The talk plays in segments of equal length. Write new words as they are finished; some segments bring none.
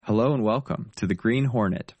Hello and welcome to The Green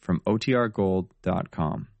Hornet from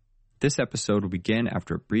OTRGold.com. This episode will begin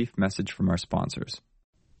after a brief message from our sponsors.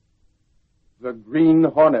 The Green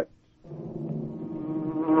Hornet.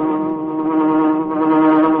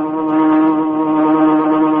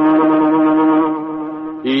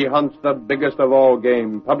 He hunts the biggest of all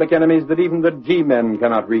game, public enemies that even the G-men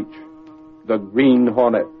cannot reach. The Green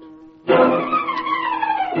Hornet.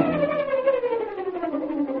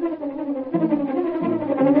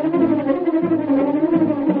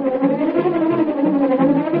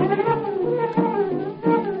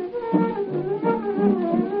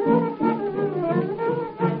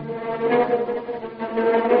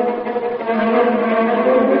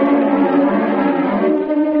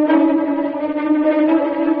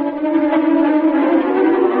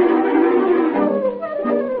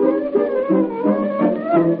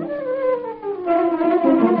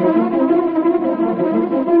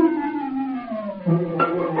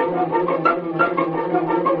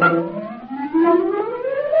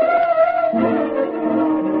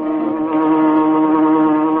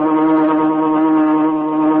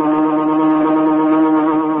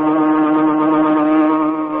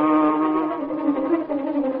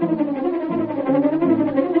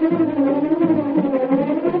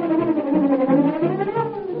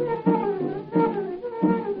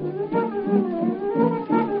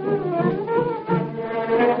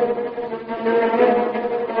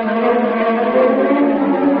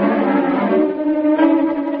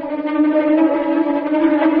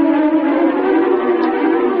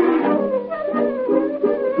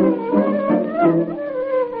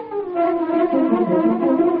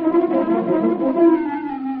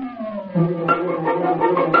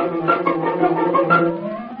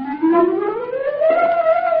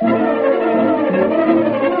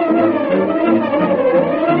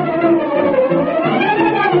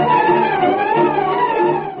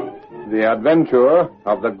 The Adventure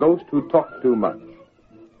of the Ghost Who Talked Too Much.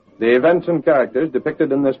 The events and characters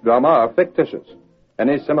depicted in this drama are fictitious.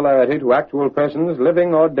 Any similarity to actual persons,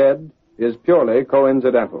 living or dead, is purely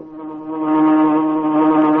coincidental.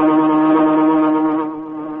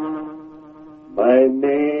 My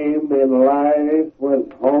name in life was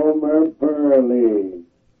Homer Burley.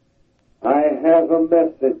 I have a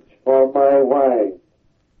message for my wife.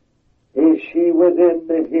 Is she within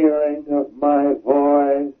the hearing of my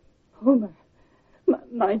voice? Homer,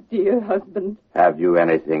 my dear husband. Have you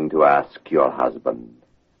anything to ask your husband?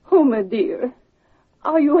 Homer, dear,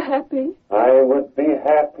 are you happy? I would be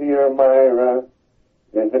happier, Myra,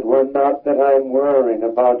 if it were not that I'm worried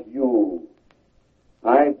about you.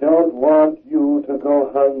 I don't want you to go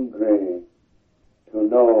hungry, to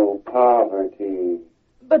know poverty.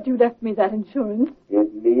 But you left me that insurance.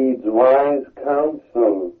 It needs wise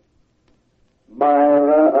counsel.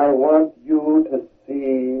 Myra, I want you to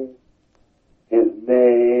see his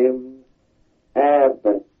name,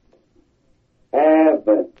 Abbott.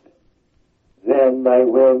 Abbott. Then I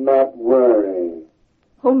will not worry.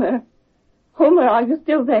 Homer, are you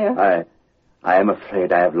still there? I am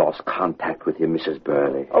afraid I have lost contact with you, Mrs.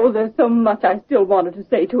 Burley. Oh, there's so much I still wanted to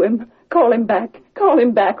say to him. Call him back,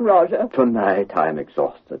 Roger. Tonight I am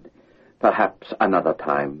exhausted. Perhaps another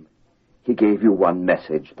time. He gave you one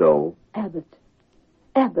message, though. Abbott.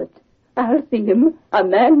 I'll see him. A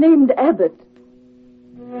man named Abbott.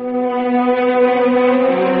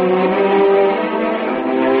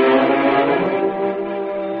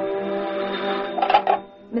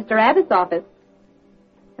 Mr. Abbott's office.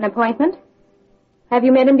 An appointment? Have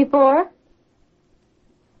you met him before?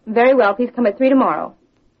 Very well. Please come at 3 tomorrow.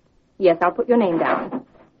 Yes, I'll put your name down.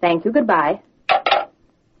 Thank you. Goodbye.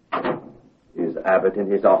 Is Abbott in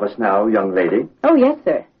his office now, young lady? Oh, yes,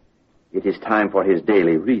 sir. It is time for his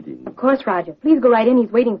daily reading. Of course, Roger. Please go right in.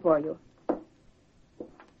 He's waiting for you.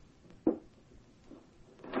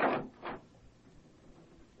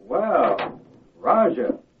 Well,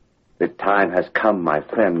 Roger. The time has come, my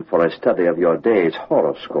friend, for a study of your day's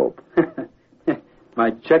horoscope.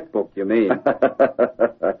 My checkbook, you mean?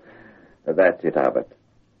 That's it, Abbott.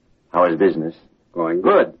 How is business? Going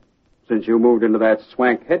good. Since you moved into that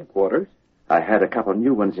swank headquarters. I had a couple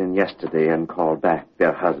new ones in yesterday and called back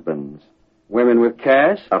their husbands. Women with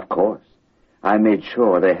cash? Of course. I made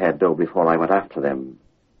sure they had dough before I went after them.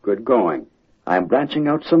 Good going. I'm branching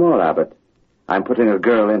out some more, Abbott. I'm putting a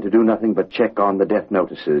girl in to do nothing but check on the death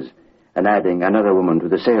notices and adding another woman to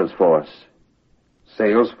the sales force.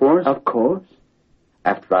 Sales force? Of course.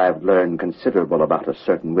 After I've learned considerable about a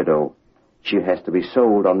certain widow, she has to be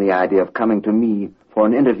sold on the idea of coming to me for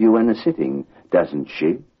an interview and a sitting, doesn't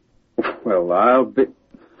she? Well, I'll be...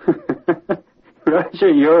 Roger,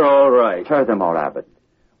 you're all right. Furthermore, Abbott,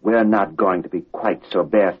 we're not going to be quite so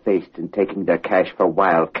barefaced in taking their cash for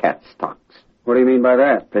wildcat stocks. What do you mean by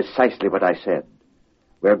that? Precisely what I said.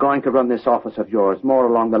 We're going to run this office of yours more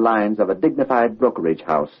along the lines of a dignified brokerage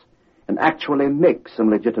house and actually make some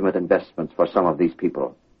legitimate investments for some of these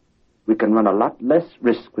people. We can run a lot less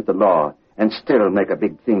risk with the law and still make a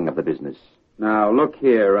big thing of the business. Now, look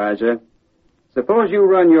here, Roger. Suppose you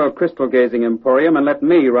run your crystal-gazing emporium and let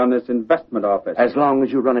me run this investment office. As long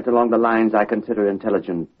as you run it along the lines I consider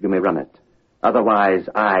intelligent, you may run it. Otherwise,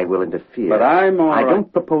 I will interfere. But I'm all right. I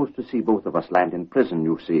don't propose to see both of us land in prison,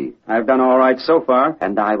 you see. I've done all right so far.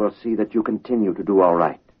 And I will see that you continue to do all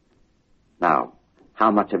right. Now,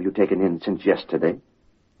 how much have you taken in since yesterday?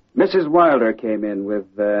 Mrs. Wilder came in with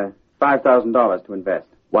 $5,000 to invest.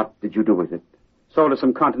 What did you do with it? Sold her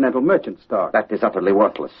some Continental merchant stock. That is utterly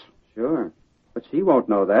worthless. Sure. But she won't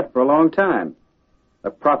know that for a long time.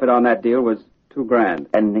 The profit on that deal was $2,000.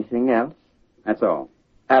 Anything else? That's all.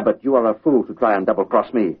 Abbott, you are a fool to try and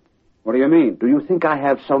double-cross me. What do you mean? Do you think I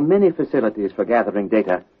have so many facilities for gathering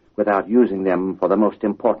data without using them for the most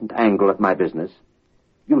important angle of my business?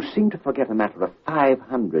 You seem to forget a matter of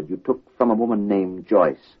 $500 you took from a woman named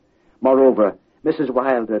Joyce. Moreover, Mrs.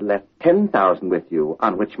 Wilder left $10,000 with you,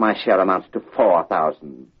 on which my share amounts to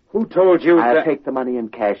 $4,000. Who told you I'll that? take the money in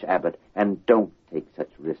cash, Abbott, and don't take such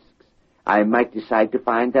risks. I might decide to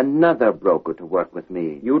find another broker to work with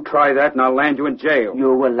me. You try that and I'll land you in jail.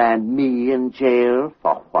 You will land me in jail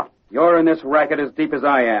for what? You're in this racket as deep as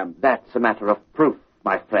I am. That's a matter of proof,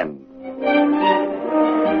 my friend.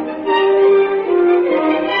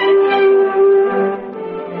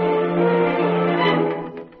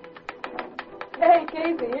 Hey,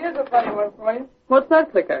 Casey, here's a funny one for you. What's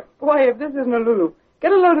that, Clicker? Why, if this isn't a Lulu,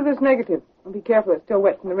 get a load of this negative. And be careful, it's still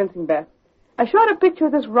wet from the rinsing bath. I shot a picture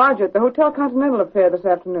of this Roger at the Hotel Continental affair this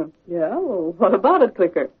afternoon. Yeah? Well, what about it,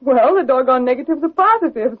 Clicker? Well, the doggone negative's a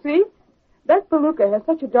positive, see? That Palooka has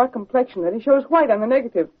such a dark complexion that he shows white on the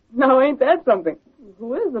negative. Now, ain't that something?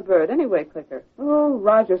 Who is the bird, anyway, Clicker? Oh,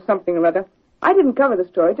 Roger something or other. I didn't cover the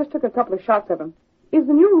story, just took a couple of shots of him. He's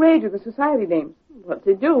the new rage of the society dames. What's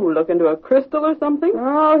he do, look into a crystal or something?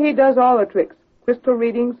 Oh, he does all the tricks. Crystal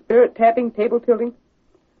reading, spirit tapping, table tilting.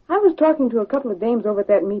 I was talking to a couple of dames over at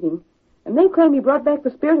that meeting, and they claim he brought back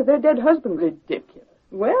the spirit of their dead husbands. Ridiculous.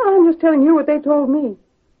 Well, I'm just telling you what they told me.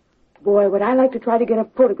 Boy, would I like to try to get a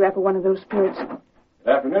photograph of one of those spirits.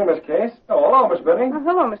 Good afternoon, Miss Case. Oh, hello, Miss Benny.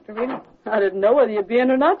 Hello, Mr. Reed. I didn't know whether you'd be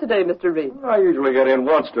in or not today, Mr. Reed. I usually get in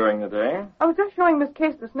once during the day. I was just showing Miss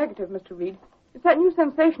Case this negative, Mr. Reed. It's that new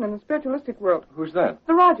sensation in the spiritualistic world. Who's that?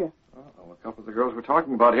 The Roger. Oh, a couple of the girls were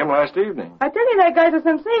talking about him last evening. I tell you, that guy's a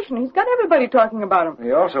sensation. He's got everybody talking about him.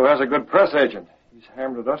 He also has a good press agent. He's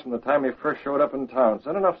hammered at us from the time he first showed up in town.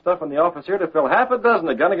 Sent enough stuff in the office here to fill half a dozen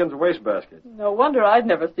of Gunnigan's wastebasket. No wonder I'd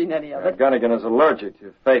never seen any of it. Gunnigan is allergic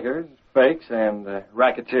to fakers, fakes, and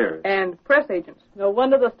racketeers. And press agents. No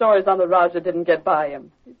wonder the stories on the Roger didn't get by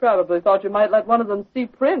him. He probably thought you might let one of them see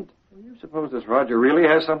print. You suppose this Roger really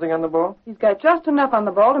has something on the ball? He's got just enough on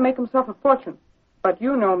the ball to make himself a fortune. But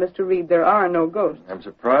you know, Mr. Reed, there are no ghosts. I'm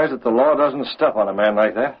surprised that the law doesn't step on a man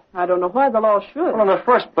like that. I don't know why the law should. Well, in the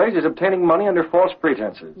first place, he's obtaining money under false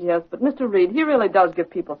pretenses. Yes, but Mr. Reed, he really does give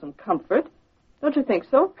people some comfort. Don't you think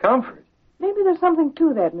so? Comfort? Maybe there's something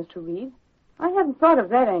to that, Mr. Reed. I hadn't thought of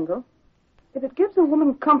that angle. If it gives a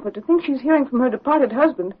woman comfort to think she's hearing from her departed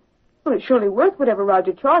husband, well, it's surely worth whatever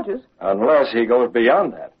Roger charges. Unless he goes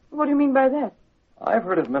beyond that. What do you mean by that? I've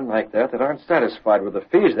heard of men like that aren't satisfied with the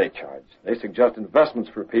fees they charge. They suggest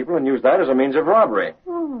investments for people and use that as a means of robbery.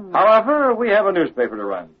 However, we have a newspaper to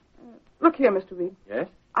run. Look here, Mr. Reed. Yes?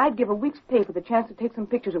 I'd give a week's pay for the chance to take some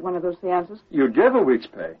pictures at one of those seances. You'd give a week's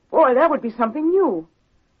pay. Boy, that would be something new.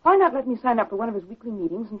 Why not let me sign up for one of his weekly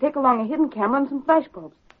meetings and take along a hidden camera and some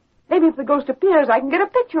flashbulbs? Maybe if the ghost appears, I can get a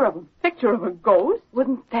picture of him. Picture of a ghost?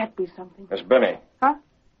 Wouldn't that be something? Miss Benny. Huh?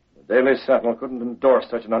 The Daily Sentinel couldn't endorse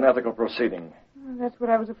such an unethical proceeding. That's what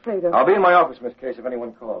I was afraid of. I'll be in my office, Miss Case, if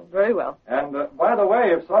anyone calls. Very well. And, by the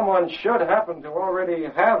way, if someone should happen to already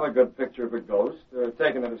have a good picture of a ghost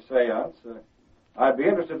taken at a seance, I'd be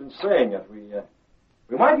interested in seeing it.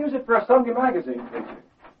 We might use it for a Sunday magazine picture.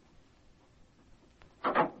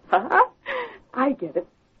 I get it.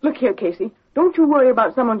 Look here, Casey. Don't you worry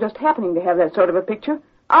about someone just happening to have that sort of a picture.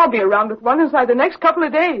 I'll be around with one inside the next couple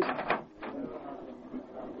of days.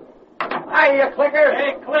 Hi, you clicker.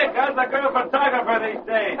 Hey, Click, how's the girl photographer these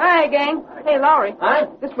days? Hi, gang. Hey, Lowry. Huh?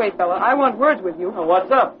 This way, fella. I want words with you. Oh, what's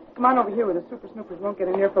up? Come on over here where the super snoopers won't get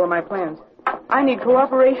an earful of my plans. I need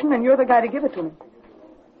cooperation, and you're the guy to give it to me.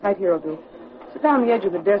 Right here will do. Sit down on the edge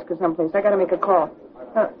of the desk or someplace. I got to make a call.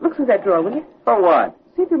 Look through that drawer, will you? For what?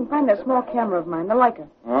 See if you can find that small camera of mine, the Leica.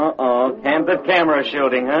 Uh-oh. Candid camera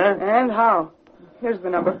shooting, huh? And how? Here's the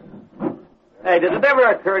number. Hey, did it ever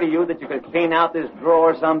occur to you that you could clean out this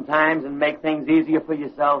drawer sometimes and make things easier for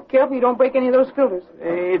yourself? Careful you don't break any of those filters.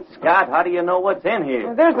 Hey, Scott, how do you know what's in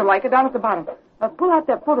here? There's the Leica down at the bottom. Pull out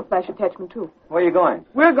that photo flash attachment, too. Where are you going?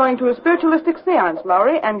 We're going to a spiritualistic seance,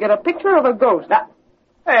 Lowry, and get a picture of a ghost. Now,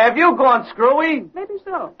 hey, have you gone screwy? Maybe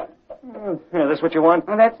so. Here, this what you want?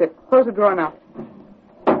 Well, that's it. Close the drawer now.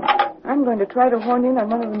 I'm going to try to horn in on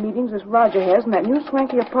one of the meetings this Roger has in that new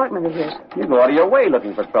swanky apartment of his. You go out of your way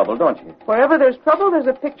looking for trouble, don't you? Wherever there's trouble, there's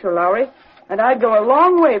a picture, Lowry. And I'd go a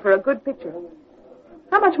long way for a good picture.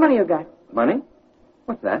 How much money you got? Money?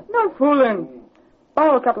 What's that? No fooling.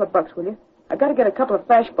 Borrow a couple of bucks, will you? I got to get a couple of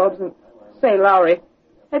flash bulbs and... Say, Lowry,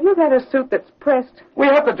 have you got a suit that's pressed? We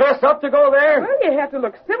have to dress up to go there? Well, you have to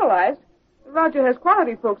look civilized. Roger has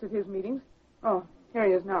quality folks at his meetings. Oh, here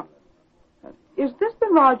he is now. Is this the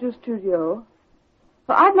Roger studio?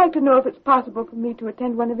 Well, I'd like to know if it's possible for me to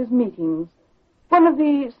attend one of his meetings. One of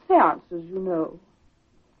the seances, you know.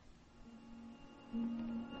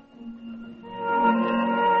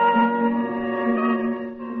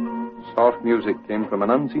 Soft music came from an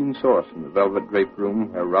unseen source in the velvet draped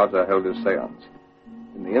room where Raja held his seance.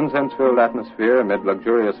 In the incense-filled atmosphere, amid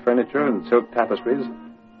luxurious furniture and silk tapestries,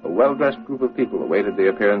 a well-dressed group of people awaited the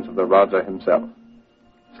appearance of the Raja himself.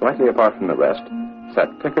 Slightly apart from the rest, sat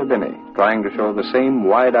Clicker Binney, trying to show the same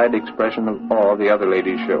wide-eyed expression of awe the other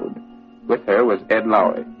ladies showed. With her was Ed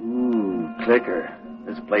Lowry. Clicker.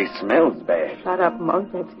 This place smells bad. Shut up,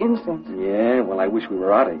 Mug. That's incense. Yeah, well, I wish we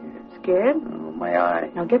were out of here. Scared? Oh, my eye.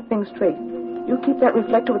 Now get things straight. You keep that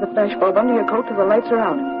reflector with the flash bulb under your coat till the lights are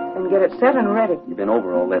out. Then get it set and ready. You've been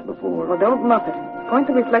over all that before. Well, don't muff it. Point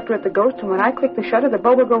the reflector at the ghost, and when I click the shutter, the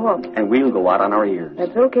bulb will go off. And we'll go out on our ears.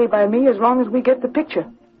 That's okay by me as long as we get the picture.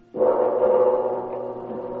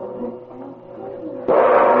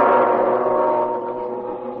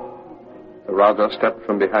 The Raja stepped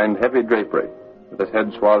from behind heavy drapery, with his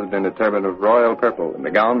head swathed in a turban of royal purple and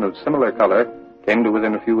a gown of similar color came to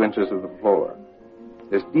within a few inches of the floor.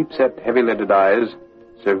 His deep-set, heavy-lidded eyes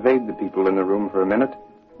surveyed the people in the room for a minute,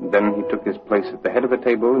 and then he took his place at the head of a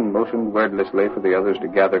table and motioned wordlessly for the others to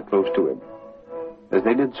gather close to him. As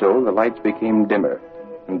they did so, the lights became dimmer,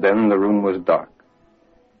 and then the room was dark.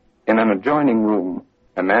 In an adjoining room,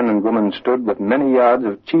 a man and woman stood with many yards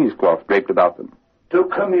of cheesecloth draped about them. To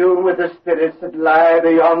commune with the spirits that lie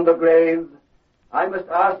beyond the grave, I must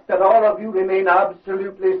ask that all of you remain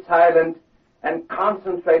absolutely silent and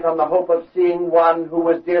concentrate on the hope of seeing one who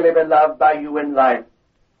was dearly beloved by you in life.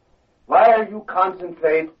 While you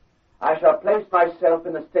concentrate, I shall place myself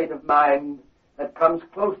in a state of mind that comes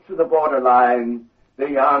close to the borderline,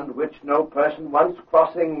 beyond which no person once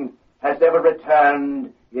crossing has ever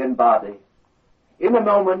returned in body. In a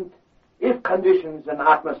moment, if conditions and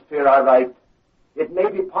atmosphere are right, it may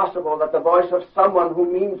be possible that the voice of someone who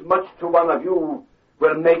means much to one of you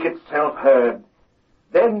will make itself heard.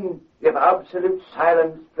 Then, if absolute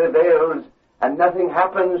silence prevails and nothing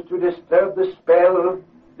happens to disturb the spell,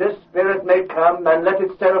 this spirit may come and let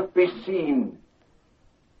itself be seen.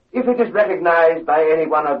 If it is recognized by any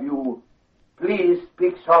one of you, please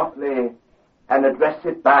speak softly and address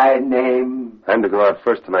it by name. I'm to go out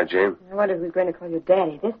first tonight, Jane. I wondered if we were going to call you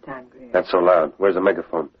Daddy this time, Grim. Not so loud. Where's the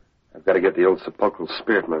megaphone? I've got to get the old sepulchral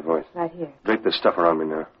spirit in my voice. Right here. Drape this stuff around me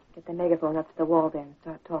now. Get the megaphone up to the wall there and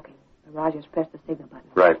start talking. Roger's pressed the signal button.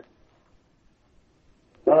 Right.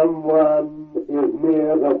 Someone is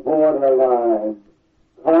near the borderline,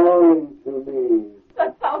 calling to me.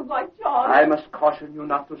 That sounds like John. I must caution you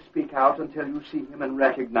not to speak out until you see him and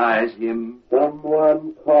recognize him.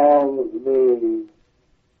 Someone calls me.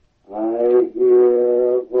 I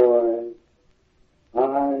hear a voice.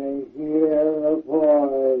 I hear a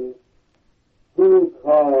voice. Who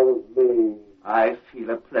calls me? I feel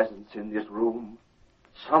a presence in this room.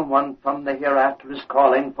 Someone from the hereafter is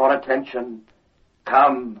calling for attention.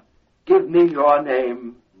 Come, give me your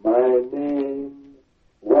name. My name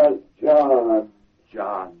was John.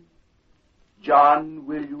 John. John,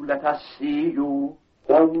 will you let us see you?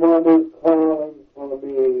 Someone is calling for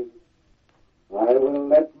me. I will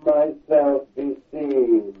let myself be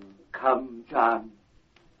seen. Come, John.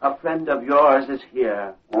 A friend of yours is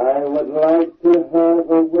here. I would like to have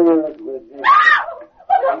a word with him.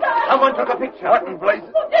 Someone took a picture. What in blazes?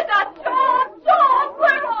 Who did that? John! John,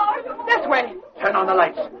 where are you? This way. Turn on the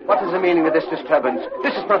lights. What is the meaning of this disturbance?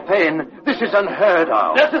 This is profane. This is unheard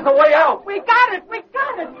of. This is the way out. We got it! We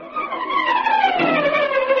got it!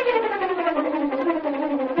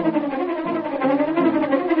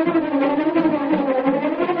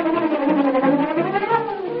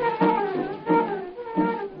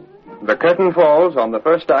 curtain falls on the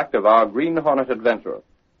first act of our Green Hornet adventure.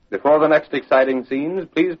 Before the next exciting scenes,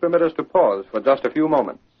 please permit us to pause for just a few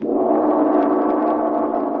moments.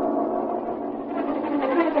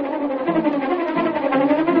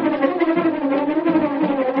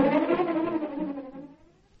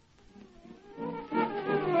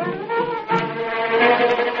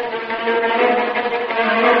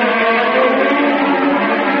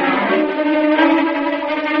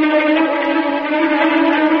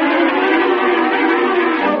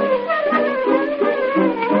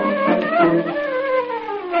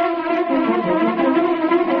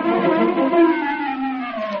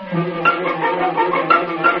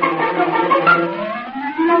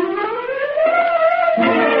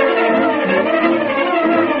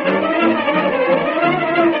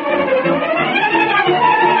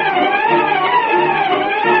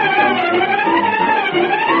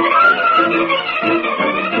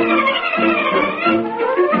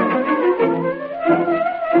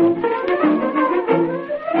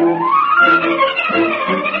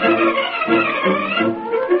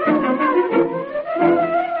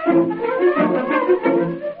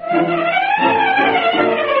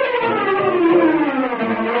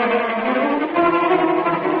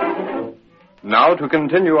 Now to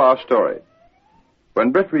continue our story.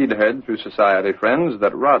 When Britt Reed heard through society friends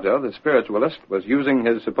that Roger, the spiritualist, was using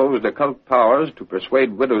his supposed occult powers to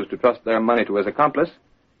persuade widows to trust their money to his accomplice,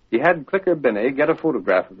 he had Clicker Binney get a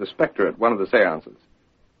photograph of the specter at one of the seances.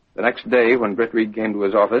 The next day, when Britt Reed came to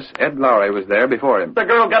his office, Ed Lowry was there before him. The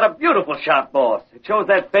girl got a beautiful shot, boss. It shows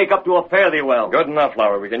that fake up to her fairly well. Good enough,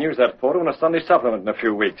 Lowry. We can use that photo in a Sunday supplement in a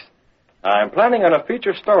few weeks. I'm planning on a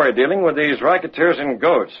feature story dealing with these racketeers and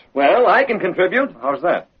ghosts. Well, I can contribute. How's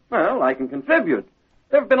that? Well, I can contribute.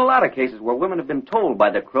 There have been a lot of cases where women have been told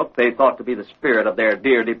by the crook they thought to be the spirit of their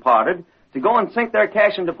dear departed to go and sink their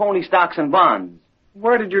cash into phony stocks and bonds.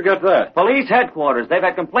 Where did you get that? Police headquarters. They've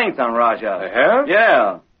had complaints on Raja. They have?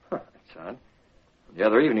 Yeah. That's odd. The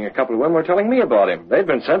other evening, a couple of women were telling me about him. They'd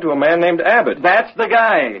been sent to a man named Abbott. That's the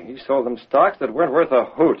guy. He sold them stocks that weren't worth a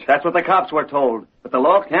hoot. That's what the cops were told. But the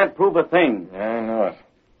law can't prove a thing. I know it.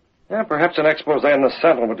 Yeah, perhaps an expose in the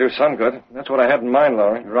Sentinel would do some good. That's what I had in mind,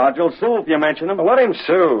 Lowry. Roger will sue if you mention him. Well, let him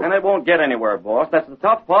sue. And it won't get anywhere, boss. That's the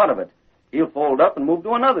tough part of it. He'll fold up and move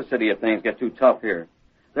to another city if things get too tough here.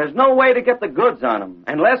 There's no way to get the goods on him,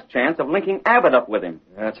 and less chance of linking Abbott up with him.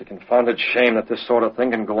 That's a confounded shame that this sort of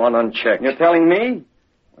thing can go on unchecked. You're telling me?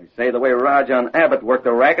 I say the way Raja and Abbott worked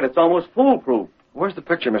the racket, it's almost foolproof. Where's the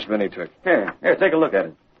picture Miss Binney took? Here, take a look at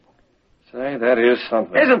it. Say, that is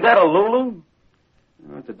something. Isn't that a Lulu?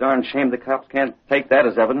 Oh, it's a darn shame the cops can't take that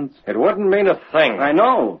as evidence. It wouldn't mean a thing. I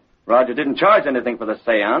know. Roger didn't charge anything for the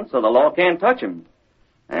seance, so the law can't touch him.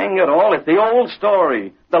 Hang it all, it's the old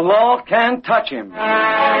story. The law can't touch him.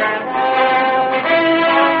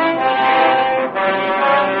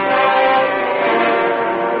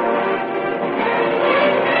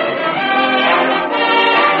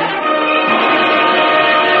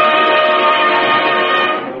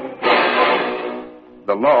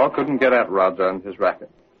 The law couldn't get at Roger and his racket.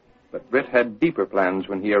 But Britt had deeper plans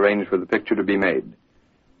when he arranged for the picture to be made.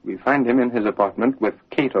 We find him in his apartment with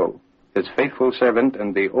Cato, his faithful servant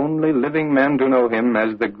and the only living man to know him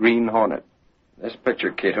as the Green Hornet. This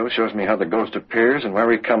picture, Cato, shows me how the ghost appears and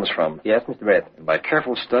where he comes from. Yes, Mr. Brett. And by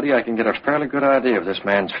careful study, I can get a fairly good idea of this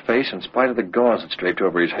man's face in spite of the gauze that's draped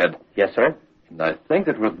over his head. Yes, sir. And I think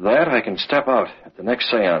that with that, I can step out at the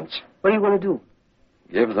next seance. What do you want to do?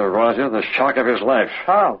 Give the Roger the shock of his life.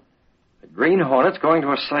 How? The Green Hornet's going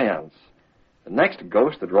to a seance. The next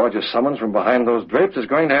ghost that Roger summons from behind those drapes is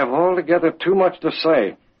going to have altogether too much to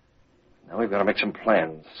say. Now we've got to make some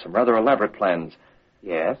plans, some rather elaborate plans.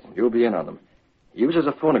 Yes? You'll be in on them. He uses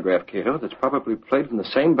a phonograph, Cato, that's probably played from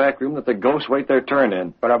the same back room that the ghosts wait their turn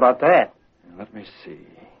in. What about that? Let me see.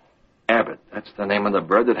 Abbott, that's the name of the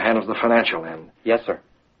bird that handles the financial end. Yes, sir.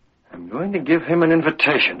 I'm going to give him an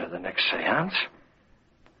invitation to the next seance.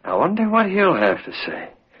 I wonder what he'll have to say.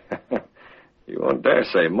 He won't dare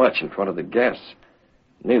say much in front of the guests.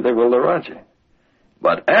 Neither will the Roger.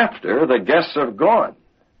 But after the guests have gone,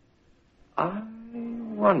 I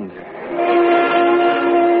wonder.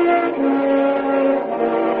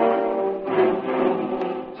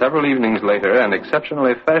 Several evenings later, an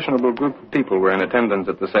exceptionally fashionable group of people were in attendance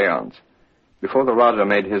at the seance. Before the Raja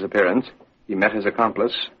made his appearance, he met his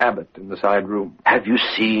accomplice, Abbott, in the side room. Have you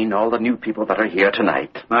seen all the new people that are here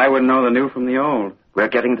tonight? I wouldn't know the new from the old. We're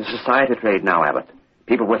getting the society trade now, Abbott.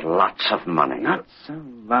 People with lots of money. Not so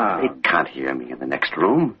loud. They can't hear me in the next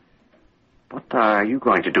room. What are you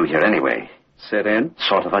going to do here anyway? Sit in.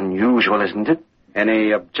 Sort of unusual, isn't it?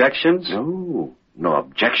 Any objections? No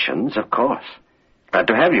objections, of course. Glad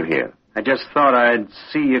to have you here. I just thought I'd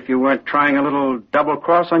see if you weren't trying a little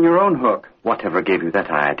double-cross on your own hook. Whatever gave you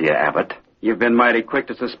that idea, Abbott? You've been mighty quick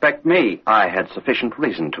to suspect me. I had sufficient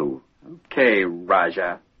reason to. Okay,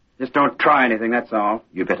 Raja. Just don't try anything, that's all.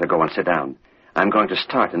 You better go and sit down. I'm going to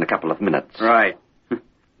start in a couple of minutes. Right.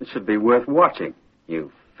 It should be worth watching,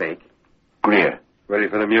 you fake. Greer. Ready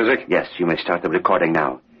for the music? Yes, you may start the recording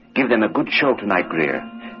now. Give them a good show tonight, Greer.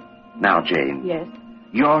 Now, Jane. Yes.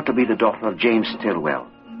 You're to be the daughter of James Stillwell.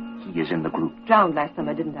 He is in the group. Drowned last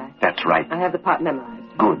summer, didn't I? That's right. I have the part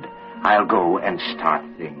memorized. Good. I'll go and start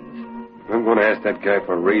things. I'm going to ask that guy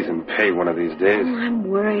for a raise and pay one of these days. Oh, I'm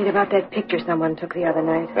worried about that picture someone took the other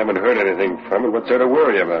night. Haven't heard anything from it. What's there to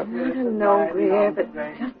worry about? I don't know, Greer, but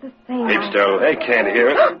just the same. Keep still. They can't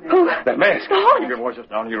hear it. That mask. Keep your voices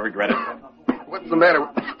down. You'll regret it. What's the matter?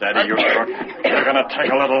 Steady your throat. You're going to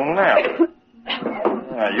take a little nap.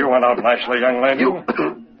 You went out nicely, young lady.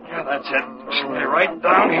 Yeah, that's it. Stay right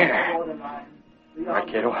down here. All right,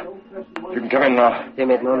 Cato. You can come in now. They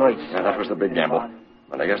made no noise. Yeah, that was the big gamble.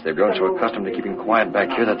 But I guess they've grown so accustomed to keeping quiet back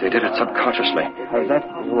here that they did it subconsciously. How's that?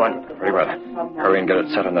 You want? Very well. Hurry and get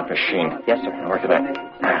it set on that machine. Yes, sir. Now, where can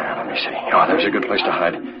let me see. Oh, there's a good place to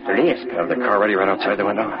hide. Yes. Have the car ready right outside the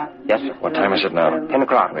window? Yes, sir. What time is it now? 10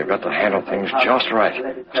 o'clock. We've got to handle things just right.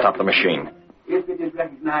 Stop the machine. If it is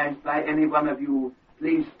recognized by any one of you,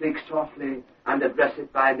 please speak softly and address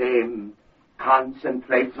it by name.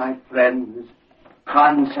 Concentrate, my friends.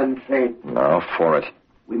 Concentrate. Now for it.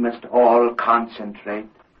 We must all concentrate.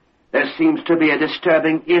 There seems to be a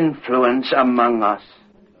disturbing influence among us.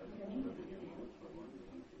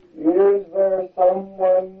 Is there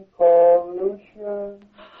someone called Lucia?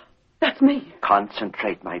 That's me.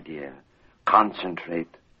 Concentrate, my dear. Concentrate.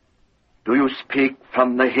 Do you speak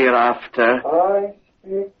from the hereafter? I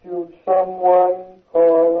speak to someone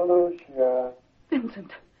called Lucia.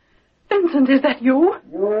 Vincent. Vincent, is that you?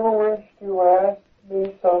 You wish to ask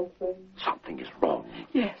me something? Something is wrong.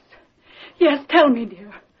 Yes. Yes, tell me,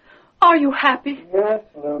 dear. Are you happy? Yes,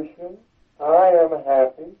 Lucian. I am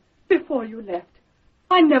happy. Before you left,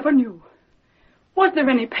 I never knew. Was there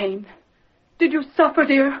any pain? Did you suffer,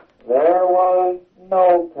 dear? There was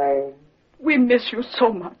no pain. We miss you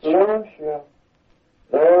so much. Lucia,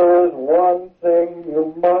 there is one thing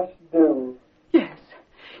you must do. Yes.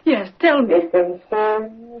 Yes, tell me. It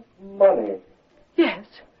concerns money. Yes.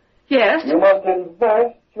 Yes. You must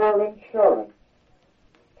invest your insurance.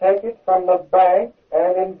 Take it from the bank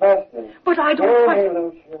and invest it. But I don't... Hear me,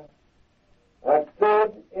 Lucia. A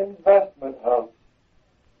good investment house.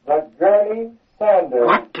 The Gurney Sanders.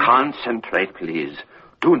 What? Concentrate, please.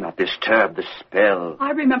 Do not disturb the spell.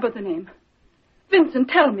 I remember the name. Vincent,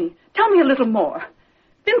 tell me. Tell me a little more.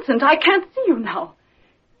 Vincent, I can't see you now.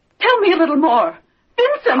 Tell me a little more.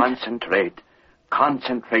 Vincent! Concentrate.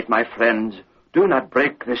 Concentrate, my friends. Do not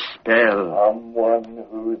break the spell. Someone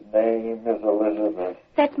whose name is Elizabeth.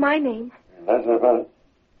 That's my name. Elizabeth,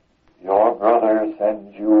 your brother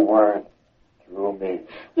sends you word through me.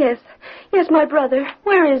 Yes. Yes, my brother.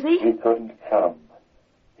 Where is he? He couldn't come.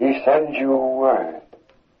 He sends you word.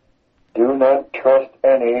 Do not trust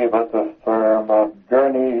any but the firm of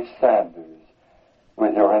Gurney Sanders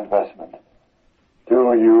with your investment.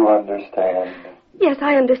 Do you understand? Yes,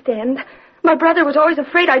 I understand. My brother was always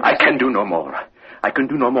afraid I'd... I can do no more. I can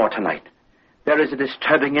do no more tonight. There is a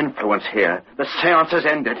disturbing influence here. The seance has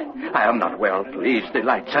ended. I am not well. Please, the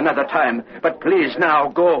lights. Another time. But please, now,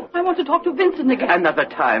 go. I want to talk to Vincent again. Another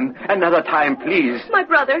time. Another time, please. My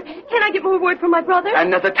brother. Can I get more word from my brother?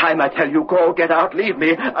 Another time, I tell you. Go, get out, leave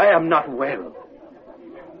me. I am not well.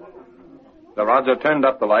 The Raja turned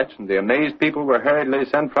up the lights, and the amazed people were hurriedly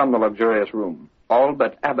sent from the luxurious room. All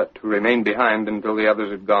but Abbott, who remained behind until the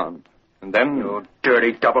others had gone. And then... You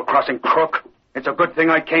dirty, double-crossing crook. It's a good thing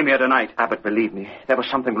I came here tonight. Abbott, believe me, there was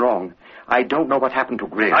something wrong. I don't know what happened to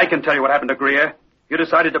Greer. I can tell you what happened to Greer. You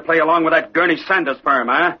decided to play along with that Gurney Sanders firm,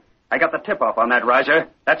 huh? I got the tip-off on that, Raja.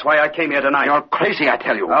 That's why I came here tonight. You're crazy, I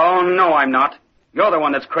tell you. Oh, no, I'm not. You're the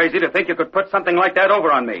one that's crazy to think you could put something like that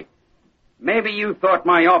over on me. Maybe you thought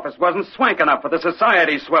my office wasn't swank enough for the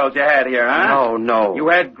society swells you had here, huh? No. You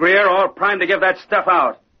had Greer all primed to give that stuff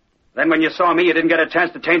out. Then when you saw me, you didn't get a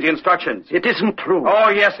chance to change the instructions. It isn't true. Oh,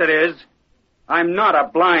 yes, it is. I'm not a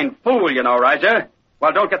blind fool, you know, Raja.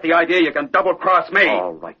 Well, don't get the idea you can double-cross me.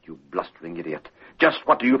 All right, you blustering idiot. Just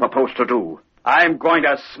what do you propose to do? I'm going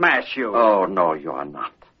to smash you. Oh, no, you're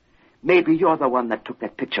not. Maybe you're the one that took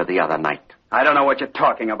that picture the other night. I don't know what you're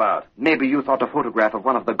talking about. Maybe you thought a photograph of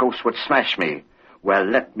one of the ghosts would smash me. Well,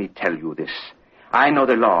 let me tell you this. I know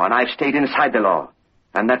the law, and I've stayed inside the law.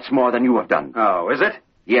 And that's more than you have done. Oh, is it?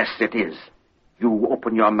 Yes, it is. You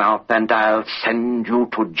open your mouth, and I'll send you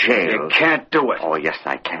to jail. You can't do it. Oh, yes,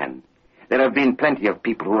 I can. There have been plenty of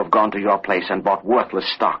people who have gone to your place and bought worthless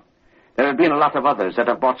stock. There have been a lot of others that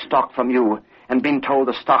have bought stock from you and been told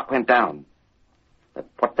the stock went down. That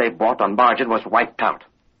what they bought on margin was wiped out.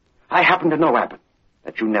 I happen to know, Abbott,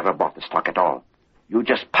 that you never bought the stock at all. You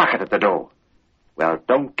just pocketed the dough. Well,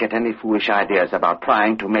 don't get any foolish ideas about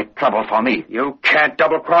trying to make trouble for me. You can't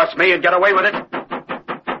double-cross me and get away with it.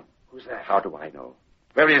 Who's that? How do I know?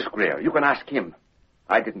 Where is Greer? You can ask him.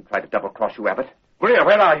 I didn't try to double-cross you, Abbott. Greer,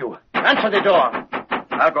 where are you? Answer the door.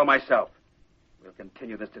 I'll go myself. We'll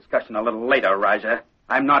continue this discussion a little later, Raja.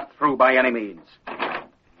 I'm not through by any means.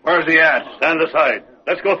 Where's he at? Stand aside.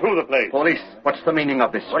 Let's go through the place. Police, what's the meaning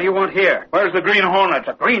of this? What do you want here? Where's the Green Hornet?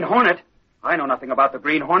 The Green Hornet? I know nothing about the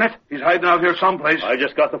Green Hornet. He's hiding out here someplace. I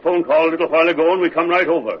just got the phone call a little while ago, and we come right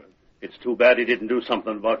over. It's too bad he didn't do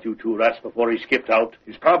something about you two rats before he skipped out.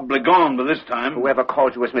 He's probably gone by this time. Whoever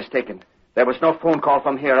called you was mistaken. There was no phone call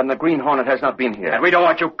from here, and the Green Hornet has not been here. And we don't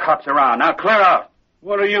want you cops around. Now clear out.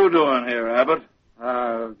 What are you doing here, Abbott?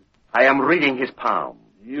 I am reading his palm.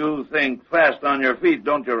 You think fast on your feet,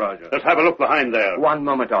 don't you, Roger? Let's have a look behind there. One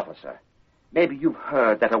moment, officer. Maybe you've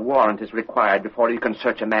heard that a warrant is required before you can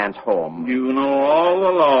search a man's home. You know all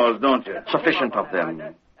the laws, don't you? Sufficient of them.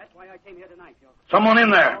 That's why I came here tonight, Joe. Someone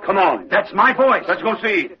in there. Come on. That's my voice. Let's go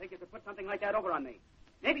see. You think you could put something like that over on me?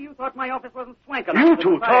 Maybe you thought my office wasn't swank enough. You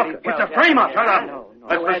two talk. It's a frame-up. Shut up. No.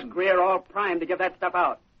 Let's listen. Greer all primed to give that stuff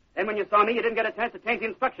out. Then when you saw me, you didn't get a chance to change the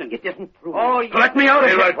instructions. It isn't true. Oh, yes. Let me out of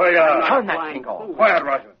here. Right where you are. Turn that thing off. Quiet,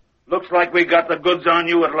 Roger. Looks like we got the goods on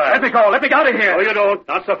you at last. Let me go. Let me get out of here. No, you don't.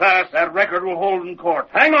 Not so fast. That record will hold in court.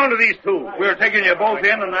 Hang on to these two. We're taking you both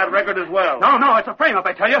in and that record as well. No, it's a frame-up,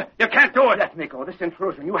 I tell you. You can't do it. Let me go. This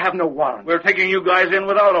intrusion. You have no warrant. We're taking you guys in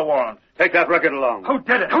without a warrant. Take that record along. Who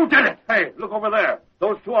did it? Who did it? Hey, look over there.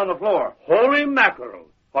 Those two on the floor. Holy mackerel.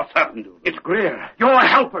 What's happened to them? It's Greer. You're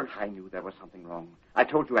helpers. I knew there was something wrong. I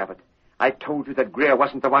told you, Abbott. I told you that Greer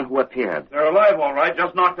wasn't the one who appeared. They're alive, all right,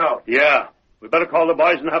 just knocked out. Yeah. We better call the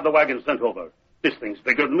boys and have the wagon sent over. This thing's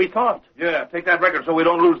bigger than we thought. Yeah, take that record so we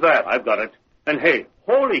don't lose that. I've got it. And hey,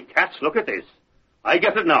 holy cats, look at this. I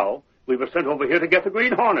get it now. We were sent over here to get the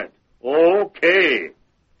Green Hornet. Okay.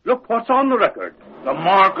 Look what's on the record. The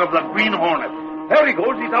mark of the Green Hornet. There he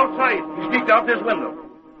goes. He's outside. He sneaked out this window.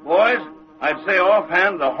 Boys, I'd say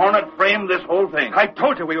offhand the Hornet framed this whole thing. I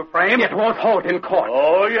told you we were framed. It won't hold in court.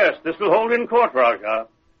 Oh, yes, this will hold in court, Raja.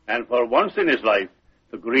 And for once in his life,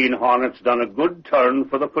 the Green Hornet's done a good turn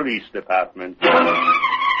for the police department. Ladies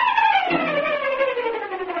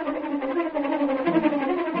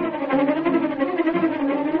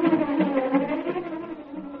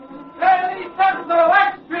and the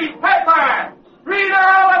West Street paper! Read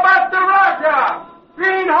all about the Raja!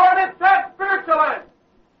 Green Hornet set spiritualist!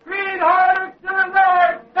 Green Hornet still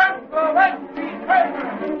alive! That's the West Street paper!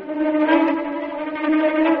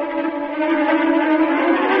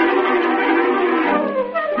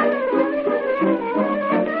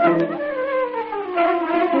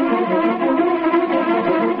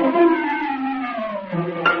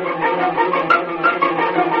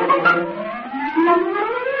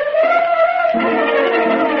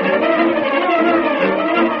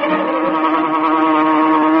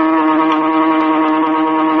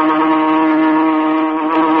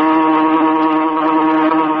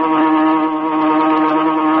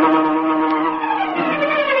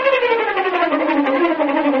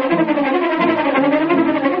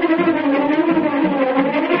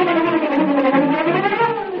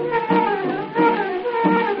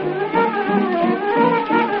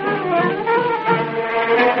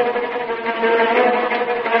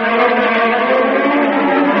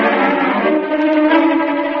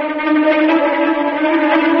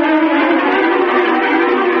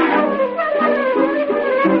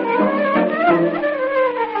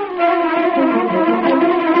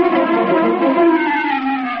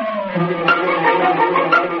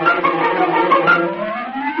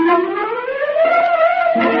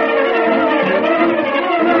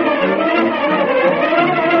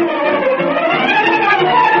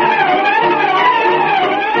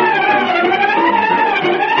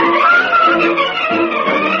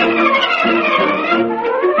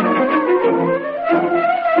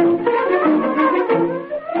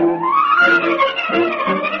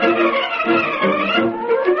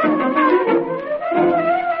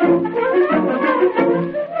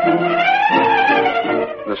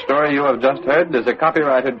 The story you have just heard is a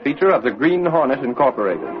copyrighted feature of the Green Hornet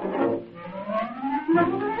Incorporated.